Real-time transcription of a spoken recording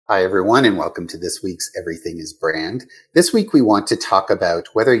Hi, everyone, and welcome to this week's Everything is Brand. This week, we want to talk about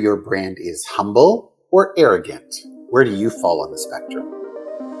whether your brand is humble or arrogant. Where do you fall on the spectrum?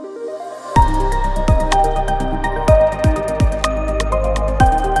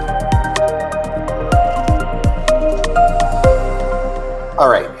 All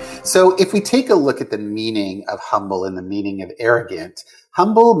right. So if we take a look at the meaning of humble and the meaning of arrogant,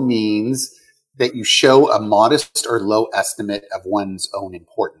 humble means that you show a modest or low estimate of one's own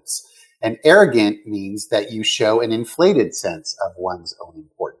importance. And arrogant means that you show an inflated sense of one's own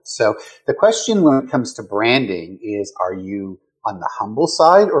importance. So the question when it comes to branding is, are you on the humble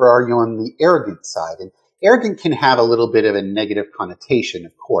side or are you on the arrogant side? And arrogant can have a little bit of a negative connotation,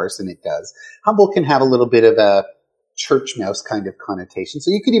 of course, and it does. Humble can have a little bit of a church mouse kind of connotation.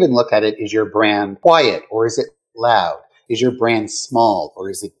 So you could even look at it, is your brand quiet or is it loud? Is your brand small or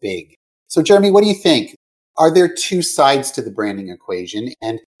is it big? So Jeremy, what do you think? Are there two sides to the branding equation,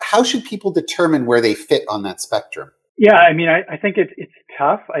 and how should people determine where they fit on that spectrum? Yeah, I think it's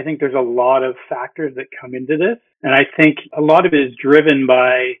tough. I think there's a lot of factors that come into this. And I think a lot of it is driven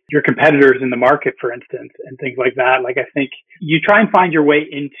by your competitors in the market, for instance, and things like that. Like, I think you try and find your way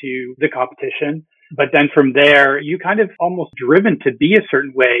into the competition, but then from there, you kind of almost driven to be a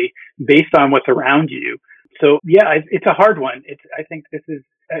certain way based on what's around you. So yeah, it's a hard one. I think this is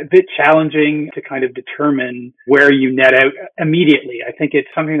a bit challenging to kind of determine where you net out immediately. I think it's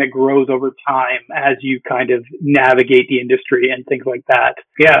something that grows over time as you kind of navigate the industry and things like that.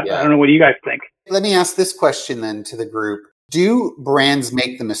 Yeah. I don't know. What do you guys think? Let me ask this question then to the group. Do brands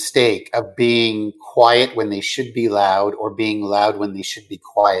make the mistake of being quiet when they should be loud, or being loud when they should be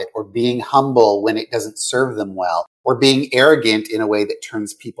quiet, or being humble when it doesn't serve them well, or being arrogant in a way that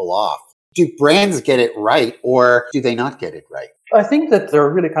turns people off? Do brands get it right, or do they not get it right? I think that there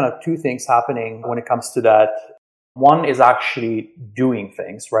are really kind of two things happening when it comes to that. One is actually doing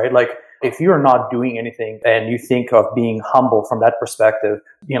things, right? Like, if you're not doing anything and you think of being humble from that perspective,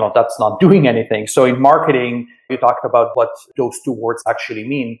 that's not doing anything. So in marketing, you talked about what those two words actually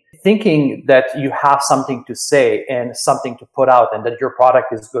mean. Thinking that you have something to say and something to put out and that your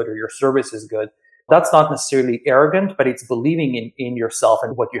product is good or your service is good, that's not necessarily arrogant, but it's believing in yourself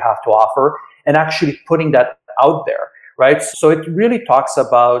and what you have to offer and actually putting that out there. Right? So it really talks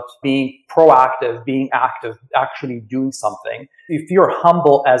about being proactive, being active, actually doing something. If you're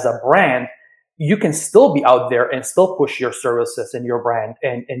humble as a brand, you can still be out there and still push your services and your brand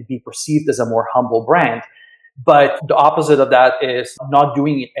and be perceived as a more humble brand. But the opposite of that is not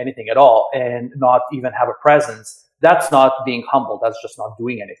doing anything at all and not even have a presence. That's not being humble. That's just not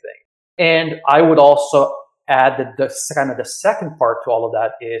doing anything. And I would also add that the second part to all of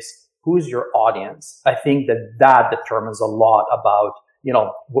that is, who's your audience? I think that determines a lot about,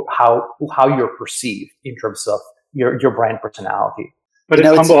 how you're perceived in terms of your brand personality. But is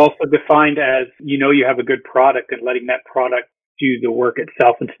humble also defined as, you have a good product and letting that product do the work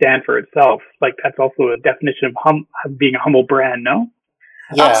itself and stand for itself? Like, that's also a definition of being a humble brand, no?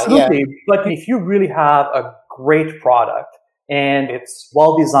 Yeah, absolutely. Yeah. But if you really have a great product and it's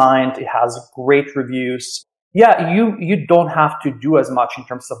well designed, it has great reviews, yeah, you don't have to do as much in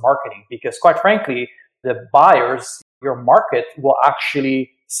terms of marketing, because quite frankly, the buyers, your market, will actually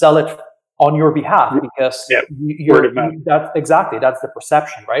sell it on your behalf, because word of mouth. That's the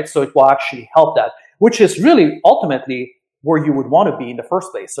perception, right? So it will actually help that, which is really ultimately where you would want to be in the first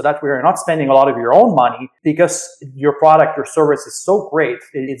place, so that we're not spending a lot of your own money because your product or service is so great.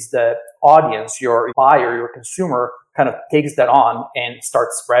 It's the audience, your buyer, your consumer kind of takes that on and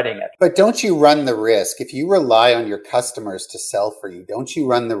starts spreading it. But don't you run the risk, if you rely on your customers to sell for you, don't you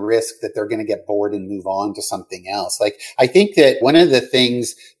run the risk that they're going to get bored and move on to something else? Like, I think that one of the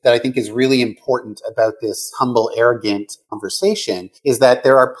things that I think is really important about this humble, arrogant conversation is that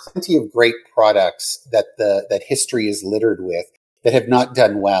there are plenty of great products that history is littered with that have not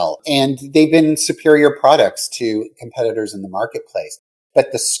done well. And they've been superior products to competitors in the marketplace.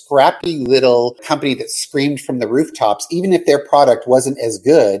 But the scrappy little company that screamed from the rooftops, even if their product wasn't as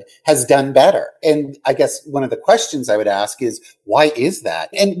good, has done better. And I guess one of the questions I would ask is, why is that?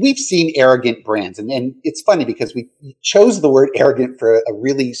 And we've seen arrogant brands. And it's funny because we chose the word arrogant for a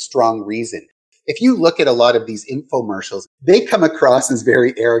really strong reason. If you look at a lot of these infomercials, they come across as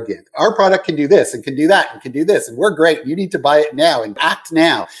very arrogant. Our product can do this and can do that and can do this, and we're great. You need to buy it now and act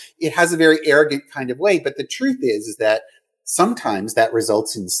now. It has a very arrogant kind of way. But the truth is that sometimes that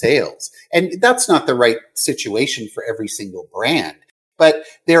results in sales. And that's not the right situation for every single brand. But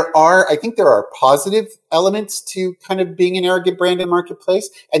I think there are positive elements to kind of being an arrogant brand in the marketplace,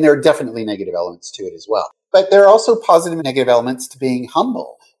 and there are definitely negative elements to it as well. But there are also positive and negative elements to being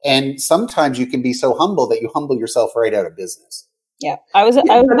humble. And sometimes you can be so humble that you humble yourself right out of business. Yeah, I was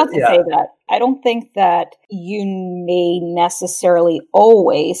about to say that. I don't think that you may necessarily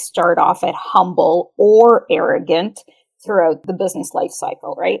always start off at humble or arrogant throughout the business life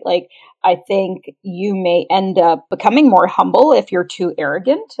cycle, right? Like, I think you may end up becoming more humble if you're too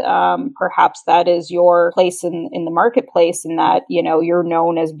arrogant. Perhaps that is your place in the marketplace, and that, you know, you're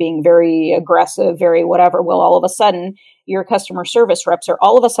known as being very aggressive, very whatever. Well, all of a sudden, your customer service reps are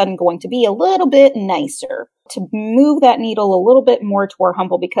all of a sudden going to be a little bit nicer to move that needle a little bit more toward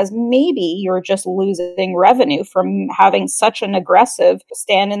humble, because maybe you're just losing revenue from having such an aggressive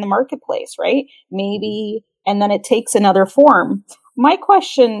stand in the marketplace, right? Maybe, and then it takes another form. My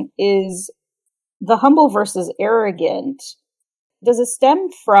question is, the humble versus arrogant, does it stem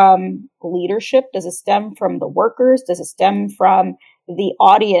from leadership? Does it stem from the workers? Does it stem from the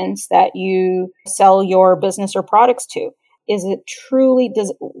audience that you sell your business or products to? Is it truly,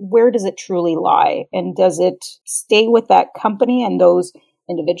 where does it truly lie? And does it stay with that company and those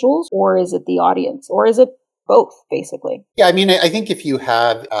individuals, or is it the audience, or is it both, basically? Yeah, I mean, I think if you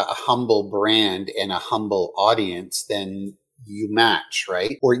have a humble brand and a humble audience, then you match,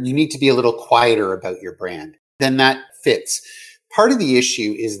 right? Or you need to be a little quieter about your brand. Then that fits. Part of the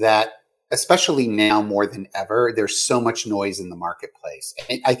issue is that, especially now more than ever, there's so much noise in the marketplace.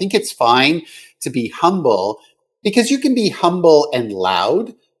 And I think it's fine to be humble, because you can be humble and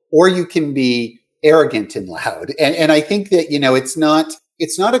loud, or you can be arrogant and loud. And I think that, you know, it's not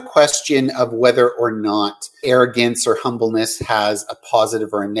a question of whether or not arrogance or humbleness has a positive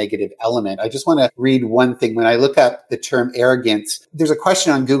or a negative element. I just want to read one thing. When I look up the term arrogance, there's a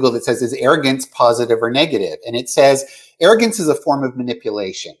question on Google that says, is arrogance positive or negative? And it says, arrogance is a form of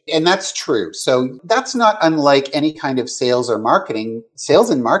manipulation. And that's true. So that's not unlike any kind of sales or marketing. Sales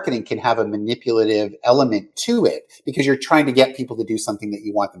and marketing can have a manipulative element to it, because you're trying to get people to do something that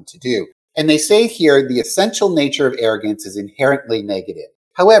you want them to do. And they say here, the essential nature of arrogance is inherently negative.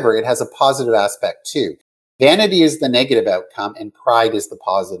 However, it has a positive aspect too. Vanity is the negative outcome and pride is the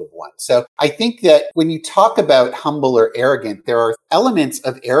positive one. So I think that when you talk about humble or arrogant, there are elements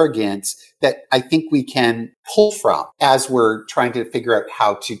of arrogance that I think we can pull from as we're trying to figure out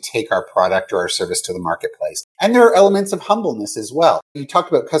how to take our product or our service to the marketplace. And there are elements of humbleness as well. You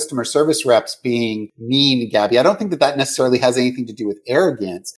talked about customer service reps being mean, Gabby. I don't think that necessarily has anything to do with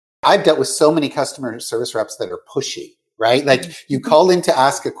arrogance. I've dealt with so many customer service reps that are pushy, right? Like, you call in to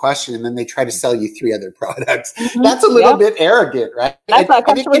ask a question and then they try to sell you 3 other products. Mm-hmm. That's a little bit arrogant, right? That's not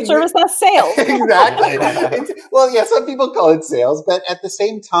customer service, that's sales. Exactly. Well, yeah, some people call it sales, but at the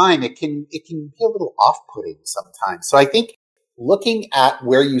same time, it can be a little off-putting sometimes. So I think looking at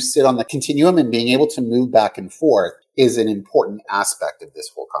where you sit on the continuum and being able to move back and forth is an important aspect of this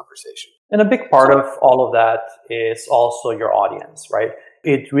whole conversation. And a big part of all of that is also your audience, right?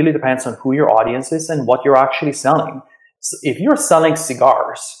 It really depends on who your audience is and what you're actually selling. So if you're selling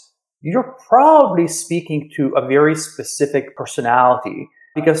cigars, you're probably speaking to a very specific personality,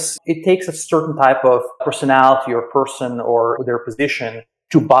 because it takes a certain type of personality or person or their position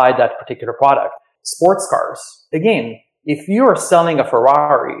to buy that particular product. Sports cars, again, if you are selling a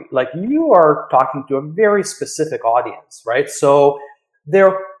Ferrari, like, you are talking to a very specific audience, right? So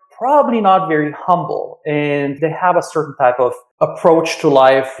they're probably not very humble, and they have a certain type of approach to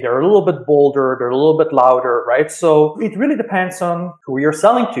life. They're a little bit bolder, they're a little bit louder, right? So it really depends on who you're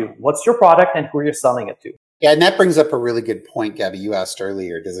selling to, what's your product, and who you're selling it to. Yeah, and that brings up a really good point, Gabby. You asked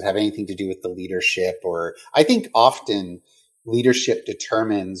earlier, does it have anything to do with the leadership? Or I think often leadership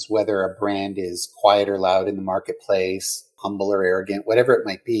determines whether a brand is quiet or loud in the marketplace, humble or arrogant, whatever it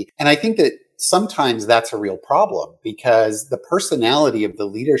might be. And I think that sometimes that's a real problem, because the personality of the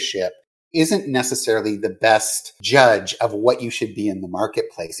leadership isn't necessarily the best judge of what you should be in the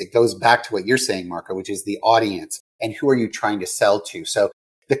marketplace. It goes back to what you're saying, Marco, which is the audience and who are you trying to sell to. So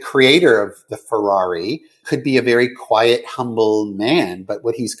the creator of the Ferrari could be a very quiet, humble man, but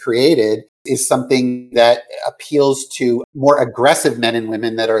what he's created is something that appeals to more aggressive men and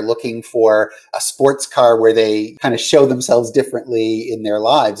women that are looking for a sports car where they kind of show themselves differently in their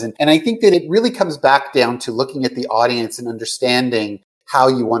lives. And I think that it really comes back down to looking at the audience and understanding how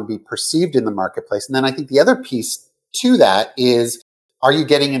you want to be perceived in the marketplace. And then I think the other piece to that is, are you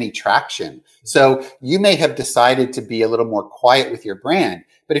getting any traction? So you may have decided to be a little more quiet with your brand,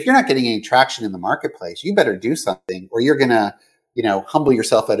 but if you're not getting any traction in the marketplace, you better do something, or you're going to, humble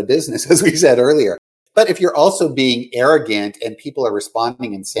yourself out of business, as we said earlier. But if you're also being arrogant and people are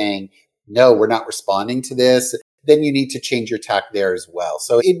responding and saying, no, we're not responding to this, then you need to change your tack there as well.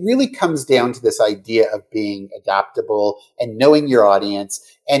 So it really comes down to this idea of being adaptable and knowing your audience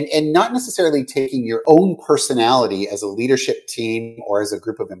and not necessarily taking your own personality as a leadership team or as a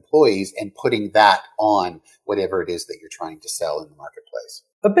group of employees and putting that on whatever it is that you're trying to sell in the marketplace.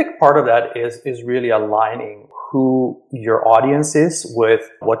 A big part of that is really aligning who your audience is with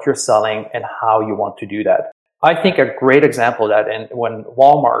what you're selling and how you want to do that. I think a great example of that, and when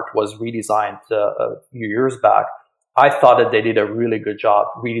Walmart was redesigned a few years back, I thought that they did a really good job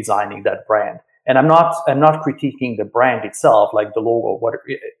redesigning that brand. And I'm not critiquing the brand itself, like the logo.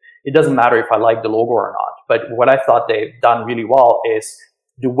 It doesn't matter if I like the logo or not. But what I thought they've done really well is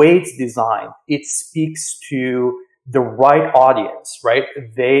the way it's designed. It speaks to the right audience, right?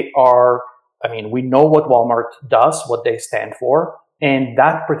 We know what Walmart does, what they stand for. And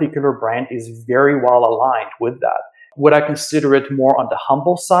that particular brand is very well aligned with that. Would I consider it more on the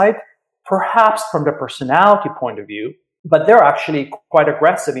humble side? Perhaps from the personality point of view, but they're actually quite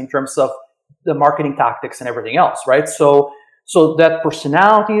aggressive in terms of the marketing tactics and everything else, right? So that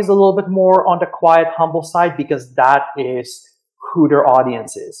personality is a little bit more on the quiet, humble side because that is who their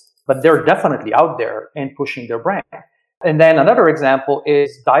audience is. But they're definitely out there and pushing their brand. And then another example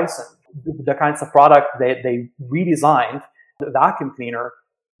is Dyson, the kinds of product that they redesigned, the vacuum cleaner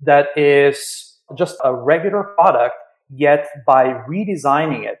that is just a regular product, yet by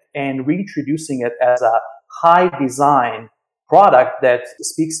redesigning it and reintroducing it as a high design product that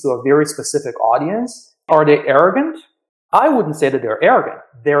speaks to a very specific audience. Are they arrogant? I wouldn't say that they're arrogant.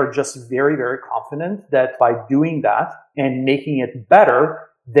 They're just very, very confident that by doing that and making it better,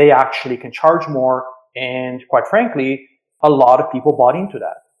 they actually can charge more. And quite frankly, a lot of people bought into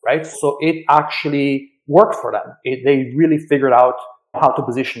that, right? So it actually worked for them. They really figured out how to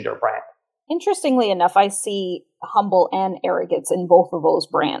position their brand. Interestingly enough, I see humble and arrogance in both of those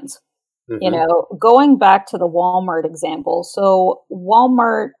brands. Mm-hmm. Going back to the Walmart example. So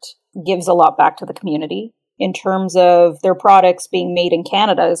Walmart gives a lot back to the community in terms of their products being made in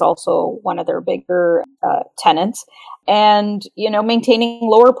Canada is also one of their bigger tenants, and, maintaining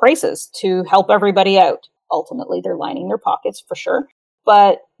lower prices to help everybody out. Ultimately, they're lining their pockets for sure.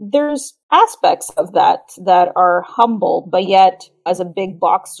 But there's aspects of that are humble, but yet as a big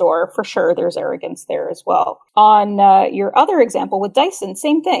box store, for sure, there's arrogance there as well. On your other example with Dyson,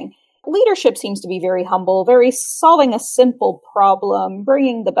 same thing. Leadership seems to be very humble, very solving a simple problem,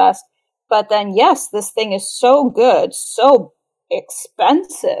 bringing the best. But then, yes, this thing is so good, so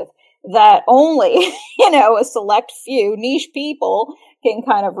expensive that only, a select few niche people can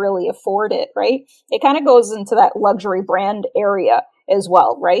kind of really afford it, right? It kind of goes into that luxury brand area as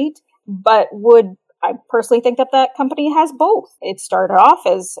well, right? But I personally think that company has both. It started off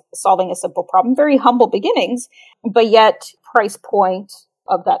as solving a simple problem, very humble beginnings, but yet price point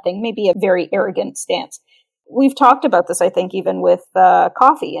of that thing may be a very arrogant stance. We've talked about this, I think, even with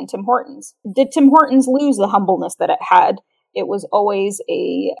coffee and Tim Hortons. Did Tim Hortons lose the humbleness that it had? It was always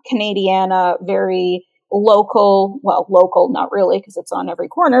a Canadiana, very local, not really because it's on every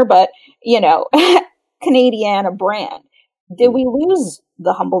corner, but, Canadiana brand. Did we lose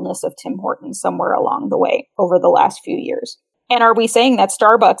the humbleness of Tim Hortons somewhere along the way over the last few years? And are we saying that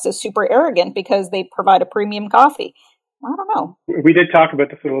Starbucks is super arrogant because they provide a premium coffee? I don't know. We did talk about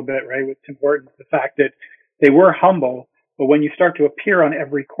this a little bit, right, with Tim Hortons, the fact that they were humble, but when you start to appear on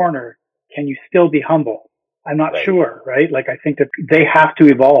every corner, can you still be humble? I'm not sure, right? Like, I think that they have to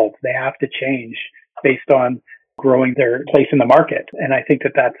evolve. They have to change based on growing their place in the market. And I think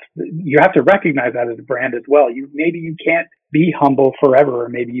you have to recognize that as a brand as well. Maybe you can't be humble forever, or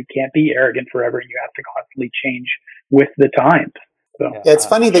maybe you can't be arrogant forever, and you have to constantly change with the times. So, yeah, it's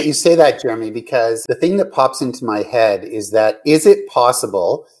funny that you say that, Jeremy, because the thing that pops into my head is it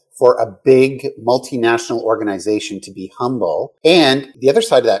possible for a big multinational organization to be humble? And the other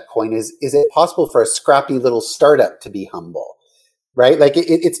side of that coin is it possible for a scrappy little startup to be humble? Right? Like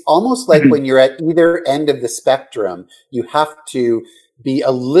it's almost like when you're at either end of the spectrum, you have to be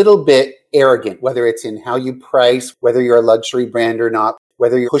a little bit arrogant, whether it's in how you price, whether you're a luxury brand or not,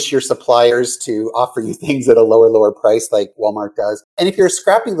 whether you push your suppliers to offer you things at a lower price like Walmart does. And if you're a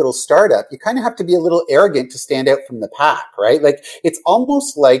scrappy little startup, you kind of have to be a little arrogant to stand out from the pack, right? Like it's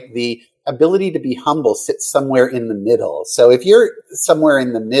almost like the ability to be humble sits somewhere in the middle. So if you're somewhere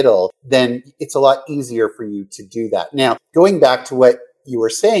in the middle, then it's a lot easier for you to do that. Now, going back to what you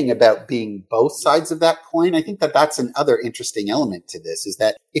were saying about being both sides of that coin, I think that's another interesting element to this, is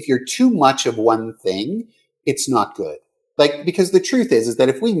that if you're too much of one thing, it's not good. Like, because the truth is that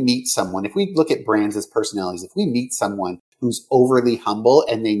if we meet someone, if we look at brands as personalities, if we meet someone who's overly humble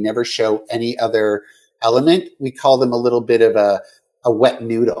and they never show any other element, we call them a little bit of a a wet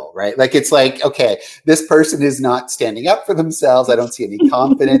noodle, right? Like, it's like, okay, this person is not standing up for themselves. I don't see any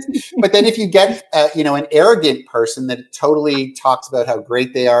confidence. But then if you get, an arrogant person that totally talks about how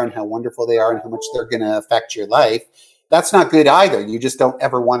great they are and how wonderful they are and how much they're going to affect your life, that's not good either. You just don't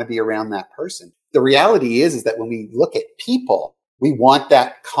ever want to be around that person. The reality is that when we look at people, we want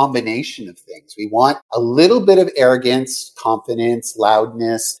that combination of things. We want a little bit of arrogance, confidence,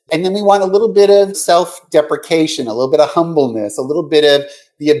 loudness, and then we want a little bit of self-deprecation, a little bit of humbleness, a little bit of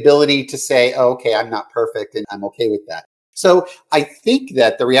the ability to say, oh, okay, I'm not perfect and I'm okay with that. So I think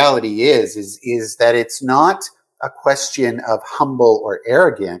that the reality is that it's not a question of humble or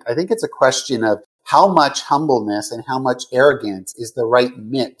arrogant. I think it's a question of how much humbleness and how much arrogance is the right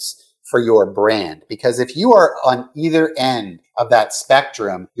mix for your brand. Because if you are on either end of that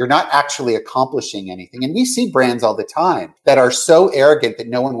spectrum, you're not actually accomplishing anything. And we see brands all the time that are so arrogant that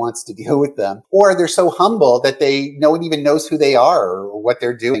no one wants to deal with them, or they're so humble that no one even knows who they are or what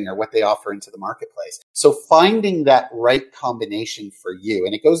they're doing or what they offer into the marketplace. So finding that right combination for you,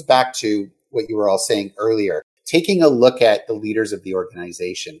 and it goes back to what you were all saying earlier, taking a look at the leaders of the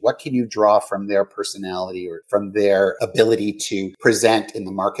organization. What can you draw from their personality or from their ability to present in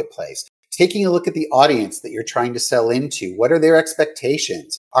the marketplace? Taking a look at the audience that you're trying to sell into. What are their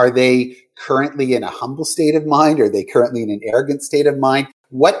expectations? Are they currently in a humble state of mind? Are they currently in an arrogant state of mind?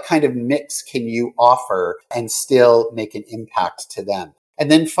 What kind of mix can you offer and still make an impact to them? And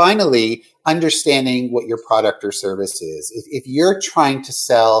then finally, understanding what your product or service is. If you're trying to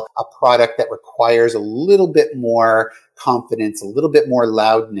sell a product that requires a little bit more confidence, a little bit more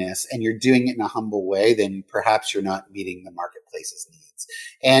loudness, and you're doing it in a humble way, then perhaps you're not meeting the marketplace's needs.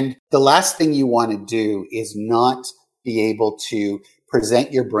 And the last thing you want to do is not be able to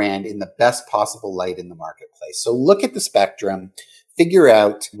present your brand in the best possible light in the marketplace. So look at the spectrum. Figure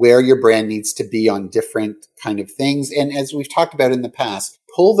out where your brand needs to be on different kind of things. And as we've talked about in the past,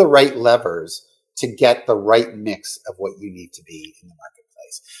 pull the right levers to get the right mix of what you need to be in the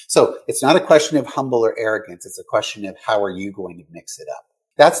marketplace. So it's not a question of humble or arrogance. It's a question of how are you going to mix it up.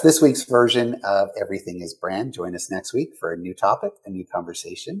 That's this week's version of Everything is Brand. Join us next week for a new topic, a new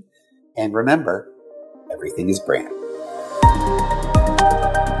conversation. And remember, everything is brand.